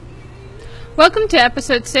Welcome to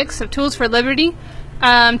episode 6 of Tools for Liberty.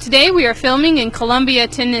 Today we are filming in Columbia,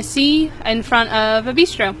 Tennessee in front of a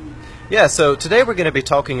bistro. Yeah, so today we're going to be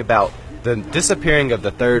talking about the disappearing of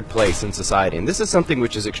the third place in society. And this is something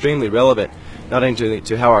which is extremely relevant, not only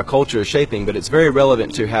to how our culture is shaping, but it's very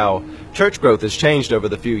relevant to how church growth has changed over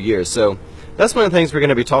the few years. So that's one of the things we're going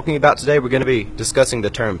to be talking about today. We're going to be discussing the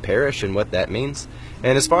term parish and what that means.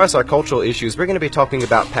 And as far as our cultural issues, we're going to be talking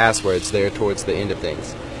about passwords there towards the end of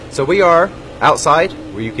things. So we are outside,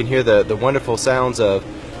 where you can hear the wonderful sounds of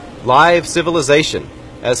live civilization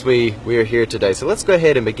as we are here today. So let's go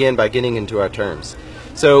ahead and begin by getting into our terms.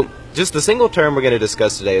 So just the single term we're going to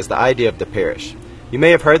discuss today is the idea of the parish. You may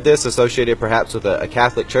have heard this associated perhaps with a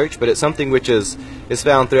Catholic church, but it's something which is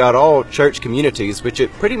found throughout all church communities, which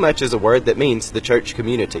it pretty much is a word that means the church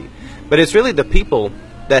community. But it's really the people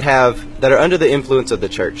that are under the influence of the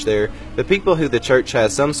church. They're the people who the church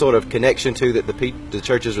has some sort of connection to, that the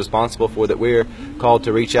church is responsible for, that we're called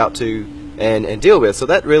to reach out to and deal with. So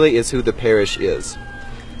that really is who the parish is.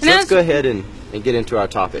 So let's go ahead and get into our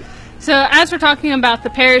topic. So as we're talking about the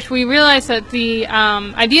parish, we realize that the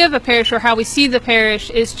idea of a parish, or how we see the parish,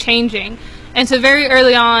 is changing. And so very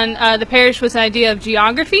early on, the parish was the idea of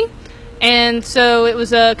geography. And so it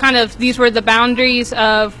was these were the boundaries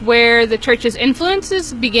of where the church's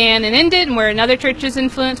influences began and ended, and where another church's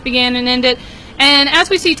influence began and ended. And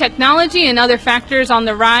as we see technology and other factors on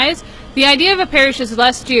the rise, the idea of a parish is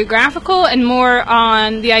less geographical and more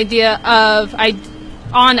on the idea of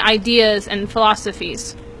ideas and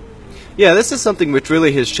philosophies. Yeah, this is something which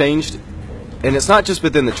really has changed, and it's not just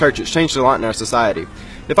within the church, it's changed a lot in our society.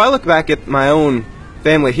 If I look back at my own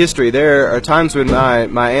family history, there are times when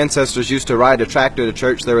my ancestors used to ride a tractor to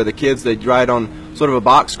church. There were the kids, they'd ride on sort of a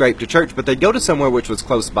box scrape to church, but they'd go to somewhere which was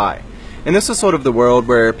close by. And this is sort of the world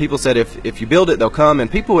where people said if you build it, they'll come, and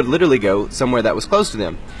people would literally go somewhere that was close to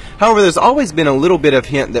them. However, there's always been a little bit of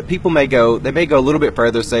hint that people may go a little bit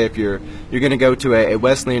further. Say if you're going to go to a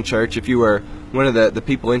Wesleyan church, if you were one of the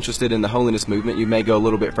people interested in the holiness movement, you may go a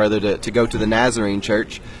little bit further to go to the Nazarene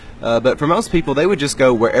church. But for most people, they would just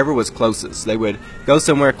go wherever was closest. They would go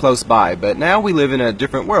somewhere close by. But now we live in a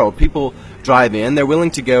different world. People drive in. They're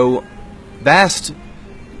willing to go vast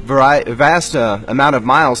amount of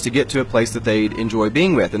miles to get to a place that they enjoy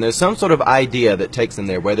being with. And there's some sort of idea that takes them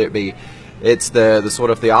there, whether it's the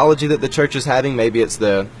sort of theology that the church is having. Maybe it's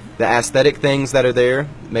the aesthetic things that are there.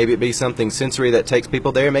 Maybe it be something sensory that takes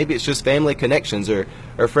people there. Maybe it's just family connections or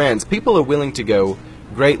friends. People are willing to go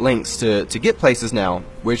great lengths to get places now,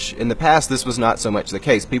 which in the past this was not so much the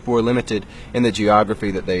case. People were limited in the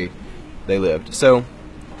geography that they lived. So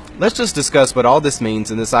let's just discuss what all this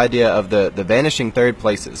means and this idea of the vanishing third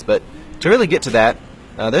places. But to really get to that,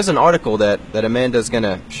 there's an article that Amanda's going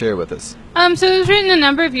to share with us. So it was written a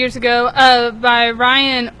number of years ago by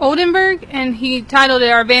Ryan Oldenburg, and he titled it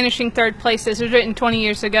Our Vanishing Third Places. It was written 20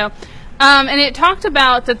 years ago. And it talked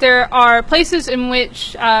about that there are places in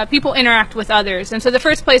which people interact with others. And so the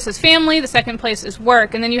first place is family, the second place is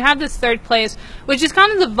work, and then you have this third place, which is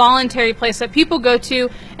kind of the voluntary place that people go to,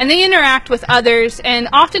 and they interact with others. And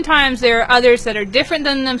oftentimes there are others that are different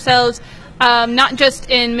than themselves, not just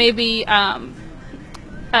in maybe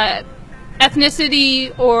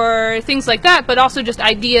ethnicity or things like that, but also just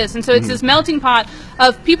ideas. And so it's this melting pot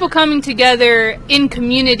of people coming together in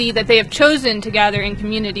community, that they have chosen to gather in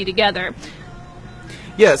community together.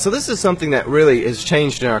 Yeah, so this is something that really has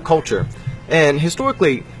changed in our culture. And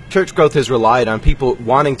historically, church growth has relied on people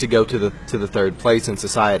wanting to go to the third place in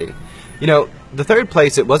society. You know, the third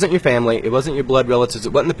place, it wasn't your family, it wasn't your blood relatives,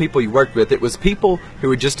 it wasn't the people you worked with, it was people who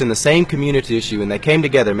were just in the same community issue, and they came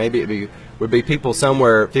together. Maybe it would be people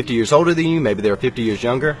somewhere 50 years older than you, maybe they were 50 years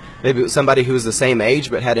younger, maybe it was somebody who was the same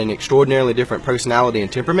age but had an extraordinarily different personality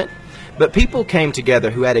and temperament. But people came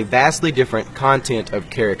together who had a vastly different content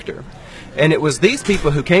of character. And it was these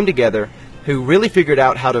people who came together who really figured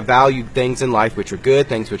out how to value things in life which are good,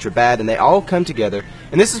 things which are bad, and they all come together.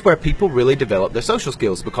 And this is where people really develop their social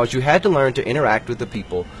skills, because you had to learn to interact with the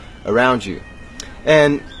people around you.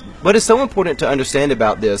 And what is so important to understand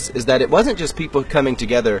about this is that it wasn't just people coming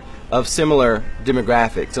together of similar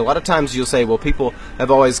demographics. A lot of times you'll say, well, people have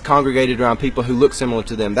always congregated around people who look similar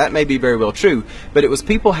to them. That may be very well true, but it was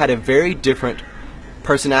people had a very different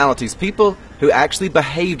personalities. People who actually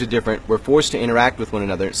behaved different were forced to interact with one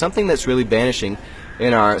another. It's something that's really vanishing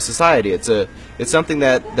in our society. It's something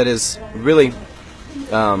that is really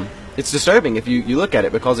it's disturbing if you look at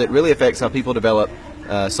it, because it really affects how people develop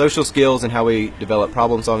social skills and how we develop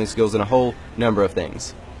problem-solving skills and a whole number of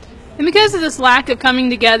things. And because of this lack of coming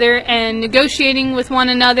together and negotiating with one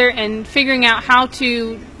another and figuring out how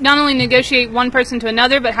to not only negotiate one person to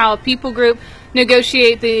another, but how a people group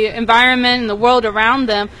negotiate the environment and the world around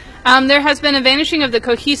them, there has been a vanishing of the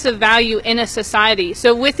cohesive value in a society.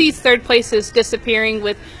 So with these third places disappearing,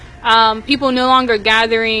 with people no longer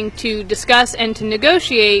gathering to discuss and to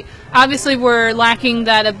negotiate, obviously we're lacking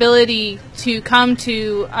that ability to come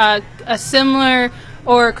to a similar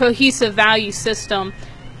or cohesive value system.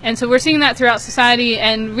 And so we're seeing that throughout society,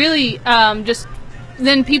 and really just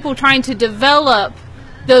then people trying to develop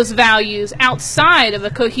those values outside of a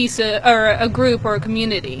cohesive or a group or a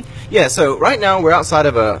community. Yeah, so right now we're outside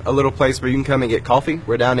of a little place where you can come and get coffee.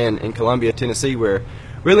 We're down in Columbia, Tennessee. We're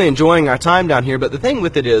really enjoying our time down here, but the thing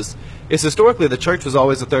with it is historically the church was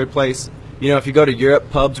always a third place. You know, if you go to Europe,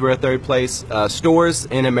 pubs were a third place. Stores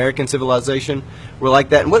in American civilization were like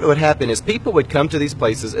that. And what would happen is people would come to these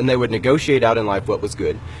places and they would negotiate out in life what was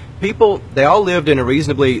good. People, they all lived in a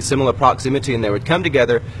reasonably similar proximity, and they would come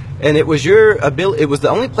together, and it was your ability, it was the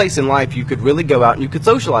only place in life you could really go out and you could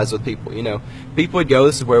socialize with people. You know, people would go,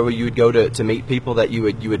 this is where you would go to meet people that you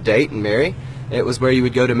would date and marry. It was where you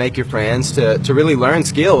would go to make your friends, to really learn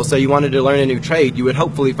skills. So you wanted to learn a new trade, you would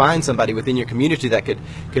hopefully find somebody within your community that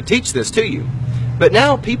could teach this to you. But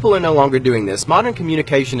now people are no longer doing this. Modern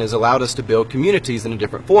communication has allowed us to build communities in a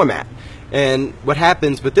different format. And what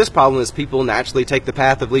happens with this problem is people naturally take the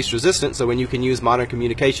path of least resistance. So when you can use modern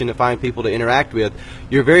communication to find people to interact with,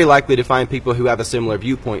 you're very likely to find people who have a similar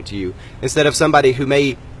viewpoint to you, instead of somebody who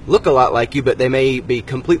may look a lot like you, but they may be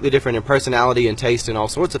completely different in personality and taste and all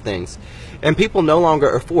sorts of things. And people no longer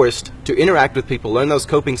are forced to interact with people, learn those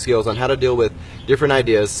coping skills on how to deal with different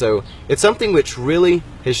ideas. So it's something which really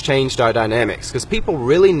has changed our dynamics, because people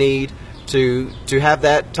really need to have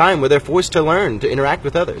that time where they're forced to learn to interact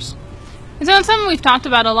with others. And so it's something we've talked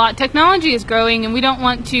about a lot. Technology is growing, and we don't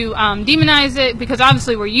want to demonize it, because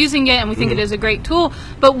obviously we're using it and we think it is a great tool.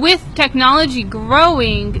 But with technology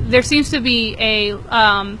growing, there seems to be a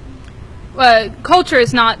culture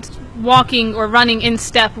is not walking or running in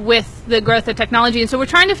step with the growth of technology. And so we're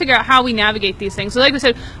trying to figure out how we navigate these things. So like we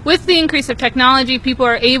said, with the increase of technology, people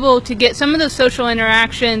are able to get some of those social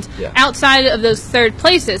interactions outside of those third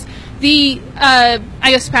places. The, I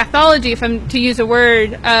guess, pathology, if I'm to use a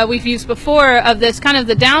word we've used before, of this kind of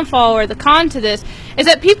the downfall or the con to this, is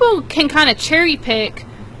that people can kind of cherry pick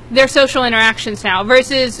their social interactions now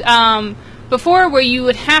versus before, where you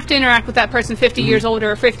would have to interact with that person 50 years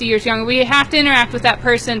older or 50 years younger, where you have to interact with that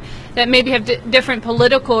person that maybe have different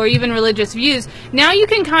political or even religious views. Now you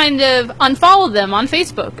can kind of unfollow them on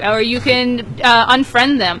Facebook, or you can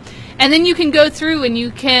unfriend them. And then you can go through and you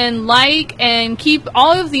can like and keep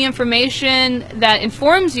all of the information that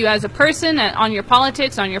informs you as a person on your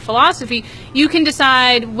politics, on your philosophy. You can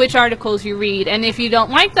decide which articles you read. And if you don't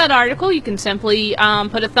like that article, you can simply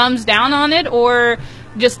put a thumbs down on it, or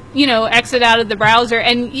just, exit out of the browser.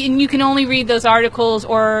 And you can only read those articles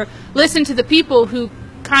or listen to the people who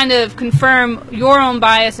kind of confirm your own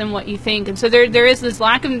bias and what you think. And so there is this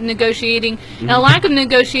lack of negotiating and a lack of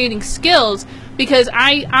negotiating skills, because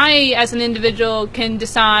I as an individual can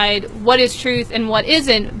decide what is truth and what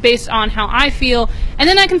isn't based on how I feel, and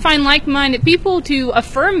then I can find like-minded people to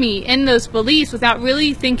affirm me in those beliefs without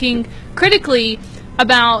really thinking critically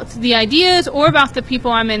about the ideas or about the people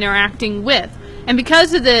I'm interacting with. And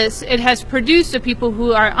because of this, it has produced a people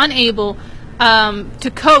who are unable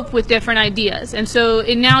to cope with different ideas. And so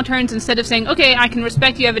it now turns, instead of saying, okay, I can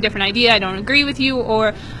respect you have a different idea, I don't agree with you,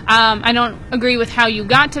 or I don't agree with how you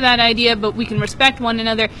got to that idea, but we can respect one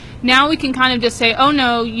another. Now we can kind of just say, oh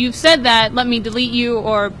no, you've said that, let me delete you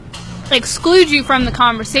or exclude you from the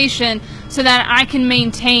conversation, so that I can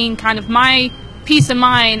maintain kind of my peace of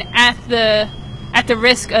mind at the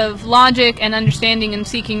risk of logic and understanding and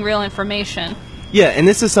seeking real information. Yeah, and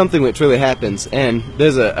this is something which really happens, and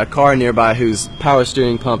there's a car nearby whose power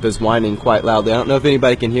steering pump is whining quite loudly. I don't know if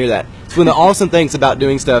anybody can hear that. It's one of the awesome things about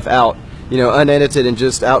doing stuff out, unedited and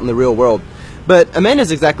just out in the real world. But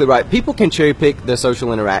Amanda's exactly right. People can cherry pick their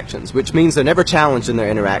social interactions, which means they're never challenged in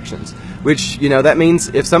their interactions, which, that means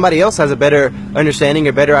if somebody else has a better understanding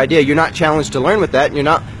or better idea, you're not challenged to learn with that, and you're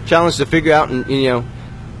not challenged to figure out and,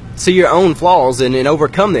 see your own flaws and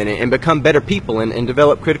overcome them and become better people and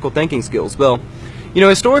develop critical thinking skills. Well,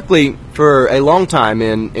 historically, for a long time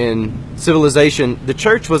in civilization, the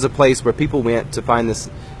church was a place where people went to find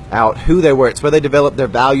this out, who they were. It's where they developed their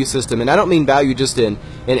value system. And I don't mean value just in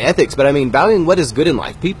ethics, but I mean valuing what is good in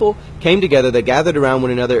life. People came together, they gathered around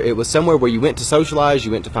one another. It was somewhere where you went to socialize,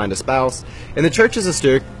 you went to find a spouse. And the church is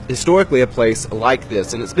historically a place like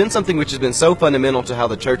this. And it's been something which has been so fundamental to how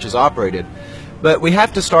the church has operated. But we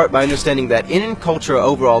have to start by understanding that in culture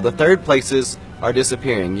overall, the third places are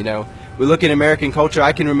disappearing. we look at American culture.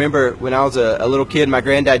 I can remember when I was a little kid, my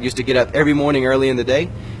granddad used to get up every morning early in the day,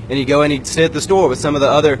 and he'd go and he'd sit at the store with some of the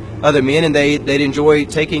other men, and they'd enjoy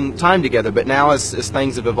taking time together. But now, as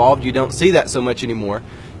things have evolved, you don't see that so much anymore.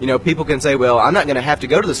 You know, people can say, well, I'm not going to have to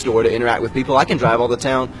go to the store to interact with people. I can drive all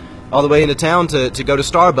the way into town to go to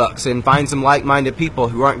Starbucks and find some like-minded people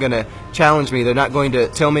who aren't going to challenge me. They're not going to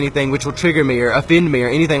tell me anything which will trigger me or offend me or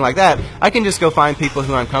anything like that. I can just go find people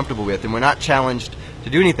who I'm comfortable with, and we're not challenged to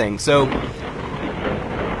do anything. So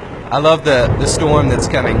I love the storm that's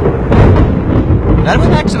coming. That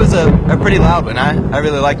one actually was a pretty loud one. I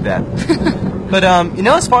really like that. But, you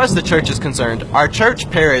know, as far as the church is concerned, our church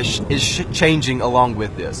parish is changing along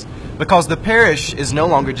with this. Because the parish is no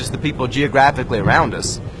longer just the people geographically around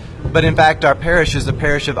us. But in fact, our parish is a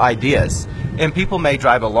parish of ideas. And people may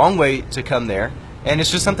drive a long way to come there. And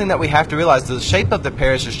it's just something that we have to realize. The shape of the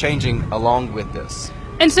parish is changing along with this.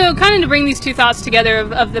 And so kind of to bring these two thoughts together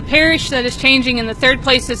of the parish that is changing and the third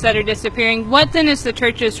places that are disappearing, what then is the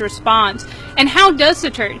church's response? And how does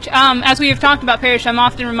the church? As we have talked about parish, I'm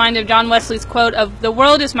often reminded of John Wesley's quote of, "The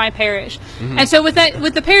world is my parish." Mm-hmm. And so with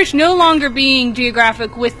the parish no longer being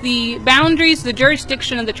geographic, with the boundaries, the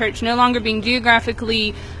jurisdiction of the church no longer being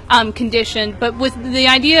geographically conditioned, but with the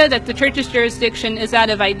idea that the church's jurisdiction is that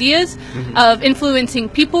of ideas, mm-hmm. of influencing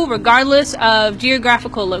people regardless of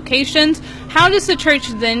geographical locations, how does the church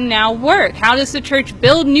then now work? How does the church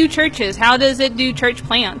build new churches? How does it do church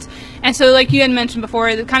plants? And so, like you had mentioned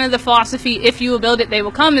before, the philosophy, if you will build it, they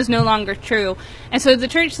will come, is no longer true. And so the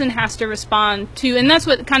church then has to respond to, and that's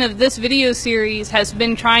what kind of this video series has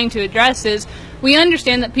been trying to address, is we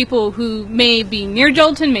understand that people who may be near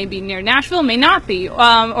Jolton, may be near Nashville, may not be,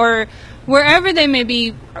 or wherever they may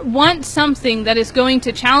be, want something that is going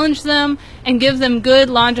to challenge them and give them good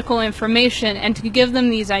logical information and to give them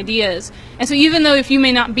these ideas. And so even though if you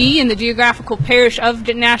may not be in the geographical parish of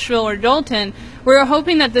Nashville or Jolton, we're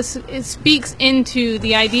hoping that this speaks into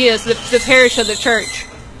the ideas, the parish of the church.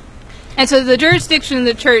 And so the jurisdiction of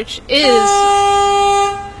the church is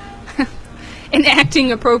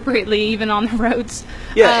enacting appropriately even on the roads.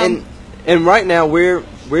 Yeah, and right now we're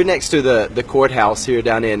next to the courthouse here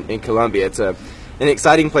down in Columbia. It's an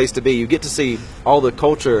exciting place to be. You get to see all the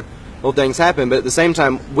cultural things happen, but at the same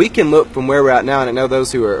time, we can look from where we're at now, and I know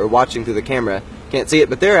those who are watching through the camera can't see it,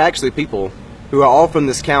 but there are actually people who are all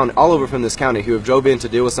over from this county, who have drove in to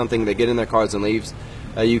deal with something. They get in their cars and leaves.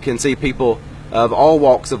 You can see people of all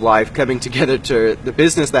walks of life coming together to the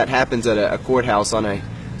business that happens at a courthouse on a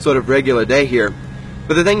sort of regular day here.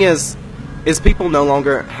 But the thing is people no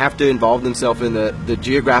longer have to involve themselves in the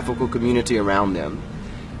geographical community around them.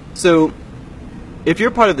 So if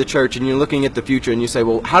you're part of the church and you're looking at the future and you say,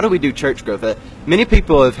 well, how do we do church growth? Many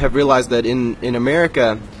people have realized that in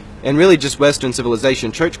America, and really just Western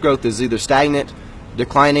civilization, church growth is either stagnant,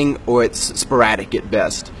 declining, or it's sporadic at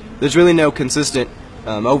best. There's really no consistent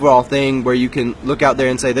overall thing where you can look out there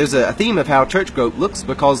and say there's a theme of how church growth looks,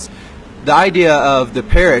 because the idea of the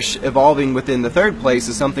parish evolving within the third place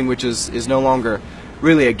is something which is no longer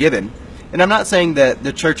really a given. And I'm not saying that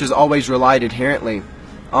the church has always relied inherently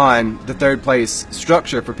on the third place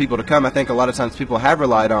structure for people to come. I think a lot of times people have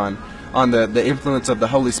relied on the influence of the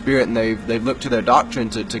Holy Spirit, and they've looked to their doctrine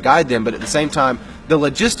to guide them. But at the same time, the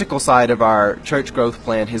logistical side of our church growth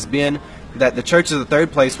plan has been that the church is the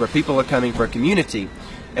third place where people are coming for a community.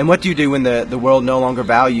 And what do you do when the world no longer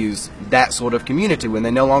values that sort of community? When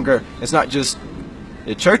they no longer, it's not just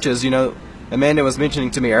the churches, you know, Amanda was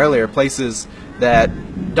mentioning to me earlier, places that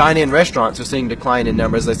dine-in restaurants are seeing decline in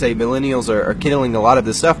numbers. They say millennials are killing a lot of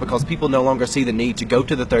this stuff because people no longer see the need to go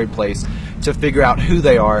to the third place to figure out who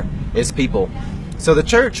they are as people. So the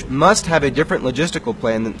church must have a different logistical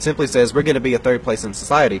plan that simply says we're going to be a third place in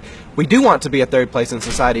society. We do want to be a third place in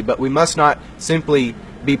society, but we must not simply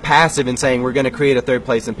be passive in saying we're going to create a third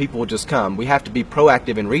place and people will just come. We have to be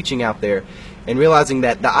proactive in reaching out there and realizing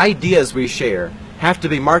that the ideas we share have to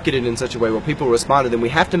be marketed in such a way where people respond to them. We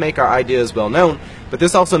have to make our ideas well known, but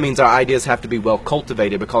this also means our ideas have to be well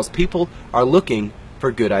cultivated because people are looking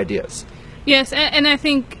for good ideas. Yes, and I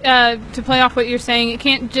think to play off what you're saying, it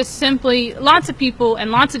can't just simply, lots of people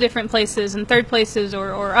and lots of different places and third places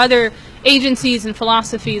or other agencies and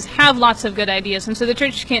philosophies have lots of good ideas. And so the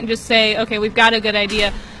church can't just say, okay, we've got a good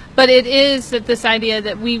idea. But it is that this idea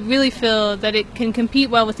that we really feel that it can compete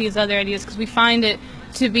well with these other ideas because we find it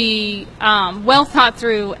to be well thought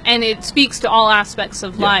through, and it speaks to all aspects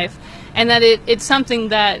of life. And that it's something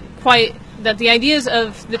that that the ideas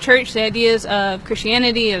of the church, the ideas of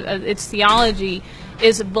Christianity, its theology,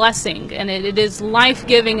 is a blessing, and it is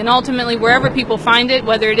life-giving, and ultimately wherever people find it,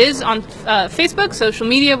 whether it is on Facebook, social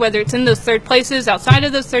media, whether it's in those third places, outside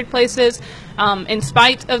of those third places, in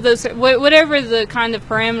spite of those, whatever the kind of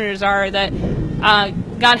parameters are that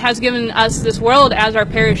God has given us this world as our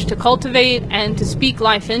parish to cultivate and to speak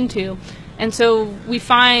life into. And so we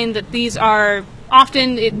find that these are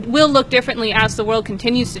often, it will look differently as the world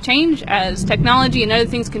continues to change, as technology and other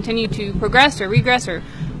things continue to progress or regress, or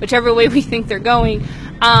whichever way we think they're going,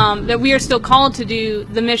 that we are still called to do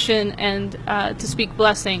the mission and to speak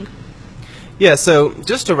blessing. Yeah, so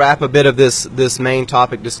just to wrap a bit of this main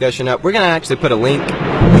topic discussion up, we're going to actually put a link,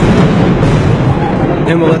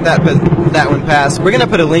 and we'll let that one pass. We're going to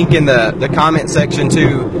put a link in the comment section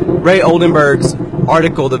to Ray Oldenburg's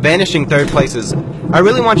article, The Vanishing Third Places. I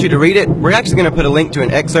really want you to read it. We're actually going to put a link to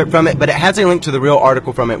an excerpt from it, but it has a link to the real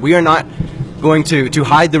article from it. We are not going to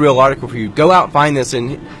hide the real article for you. Go out and find this.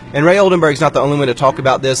 And Ray Oldenburg's not the only one to talk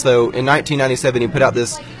about this, though. In 1997, he put out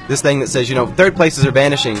this thing that says, third places are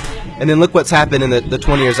vanishing. And then look what's happened in the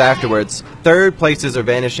 20 years afterwards. Third places are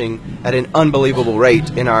vanishing at an unbelievable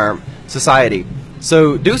rate in our society.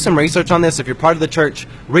 So do some research on this. If you're part of the church,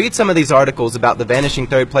 read some of these articles about the vanishing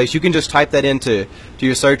third place. You can just type that into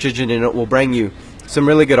your search engine, and it will bring you some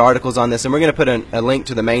really good articles on this. And we're going to put a link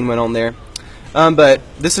to the main one on there. But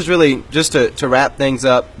this is really just to wrap things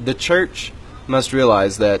up. The church must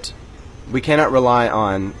realize that we cannot rely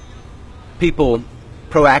on people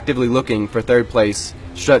proactively looking for third place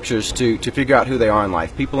structures to figure out who they are in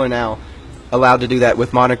life. People are now allowed to do that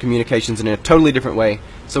with modern communications in a totally different way.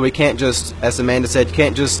 So we can't just, as Amanda said, you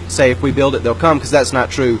can't just say if we build it, they'll come, because that's not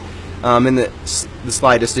true in the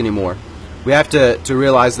slightest anymore. We have to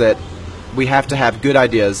realize that we have to have good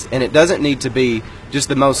ideas, and it doesn't need to be just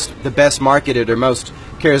the best marketed or most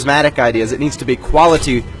charismatic ideas. It needs to be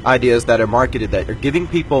quality ideas that are marketed, that are giving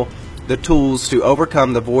people the tools to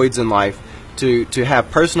overcome the voids in life, to have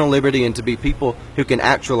personal liberty, and to be people who can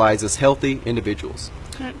actualize as healthy individuals.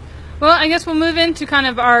 Well, I guess we'll move into kind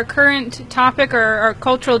of our current topic, or our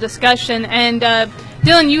cultural discussion. And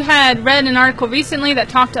Dylan, you had read an article recently that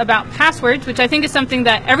talked about passwords, which I think is something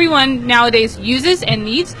that everyone nowadays uses and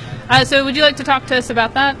needs. So would you like to talk to us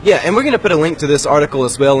about that? Yeah, and we're going to put a link to this article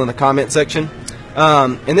as well in the comment section.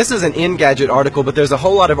 And this is an Engadget article, but there's a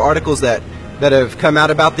whole lot of articles that have come out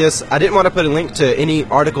about this. I didn't want to put a link to any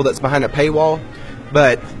article that's behind a paywall,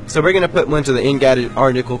 so we're going to put one to the Engadget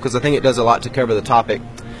article because I think it does a lot to cover the topic.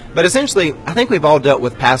 But essentially, I think we've all dealt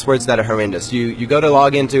with passwords that are horrendous. You go to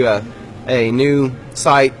log into a new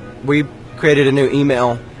site. We created a new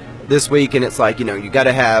email this week, and it's like, you got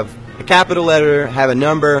to have a capital letter, have a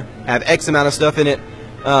number, have X amount of stuff in it.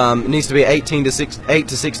 It needs to be 8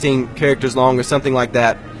 to 16 characters long or something like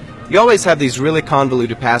that. You always have these really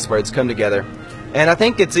convoluted passwords come together. And I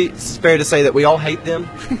think it's fair to say that we all hate them.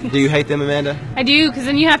 Do you hate them, Amanda? I do, because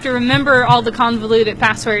then you have to remember all the convoluted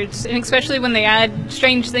passwords, and especially when they add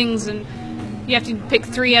strange things, and you have to pick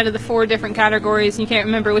 3 out of the 4 different categories, and you can't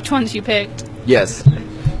remember which ones you picked. Yes.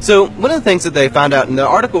 So one of the things that they found out in the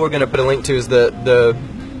article we're going to put a link to is the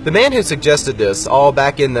man who suggested this all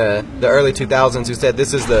back in the early 2000s, who said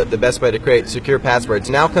this is the best way to create secure passwords,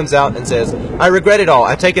 now comes out and says, I regret it all.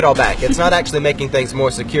 I take it all back. It's not actually making things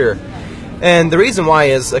more secure. And the reason why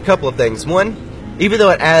is a couple of things. One, even though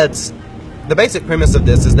it adds, the basic premise of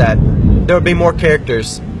this is that there would be more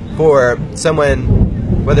characters for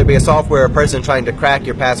someone, whether it be a software or a person trying to crack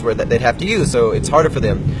your password, that they'd have to use, so it's harder for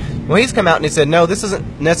them. Well, he's come out and he said, no, this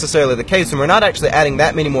isn't necessarily the case, and we're not actually adding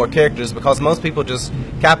that many more characters, because most people just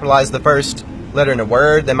capitalize the first letter in a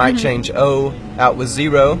word. They might change O out with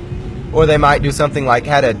 0, or they might do something like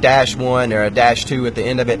add a -1 or a -2 at the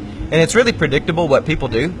end of it. And it's really predictable what people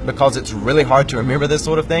do, because it's really hard to remember this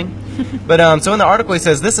sort of thing. But so in the article he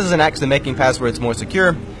says this isn't actually making passwords more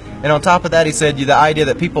secure. And on top of that, he said the idea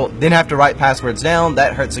that people then have to write passwords down,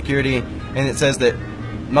 that hurts security. And it says that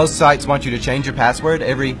most sites want you to change your password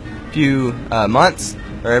every few months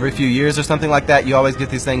or every few years or something like that. You always get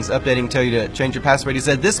these things updating, tell you to change your password. He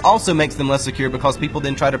said this also makes them less secure, because people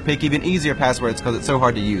then try to pick even easier passwords because it's so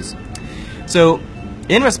hard to use. So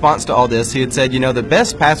in response to all this, he had said, the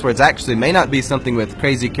best passwords actually may not be something with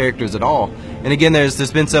crazy characters at all. And again,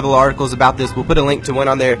 there's been several articles about this. We'll put a link to one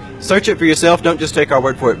on there. Search it for yourself. Don't just take our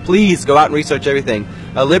word for it. Please go out and research everything.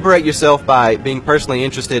 Liberate yourself by being personally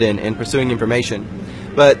interested in pursuing information.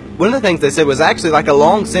 But one of the things they said was actually like a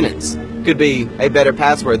long sentence could be a better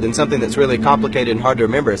password than something that's really complicated and hard to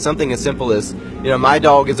remember. Something as simple as, my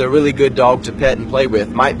dog is a really good dog to pet and play with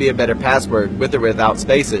might be a better password with or without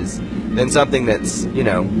spaces than something that's,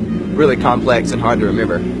 really complex and hard to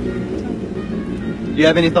remember. Do you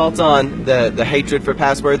have any thoughts on the hatred for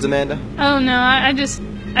passwords, Amanda? Oh no, I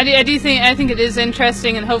think it is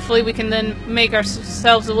interesting, and hopefully we can then make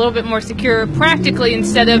ourselves a little bit more secure practically,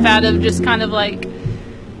 instead of out of just kind of like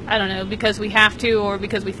I don't know, because we have to or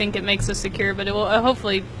because we think it makes us secure, but it will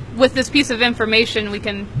hopefully, with this piece of information, we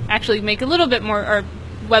can actually make a little bit more, our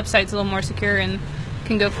website's a little more secure and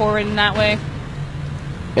can go forward in that way.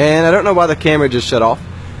 And I don't know why the camera just shut off,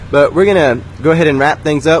 but we're going to go ahead and wrap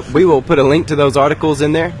things up. We will put a link to those articles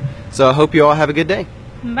in there. So I hope you all have a good day.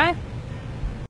 Bye.